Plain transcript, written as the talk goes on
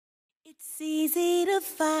It's easy to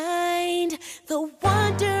find the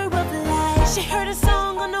wonder of life. She heard a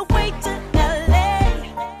song on the way to LA.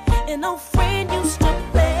 An old friend used to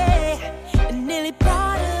play and nearly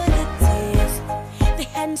brought her to tears. They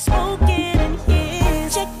hadn't spoken in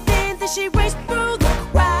years. Checked in, then she raced through the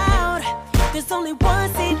crowd. There's only one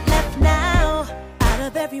seat left now. Out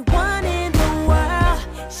of everyone in the world,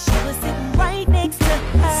 she was sitting right next to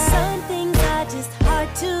her. Some things are just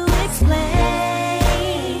hard to explain.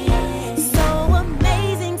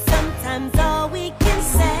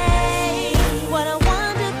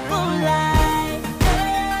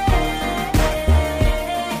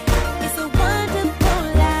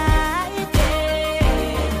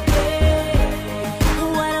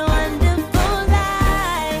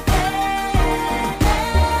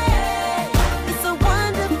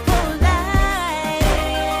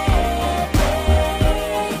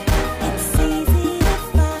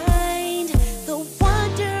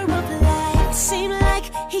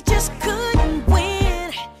 He just could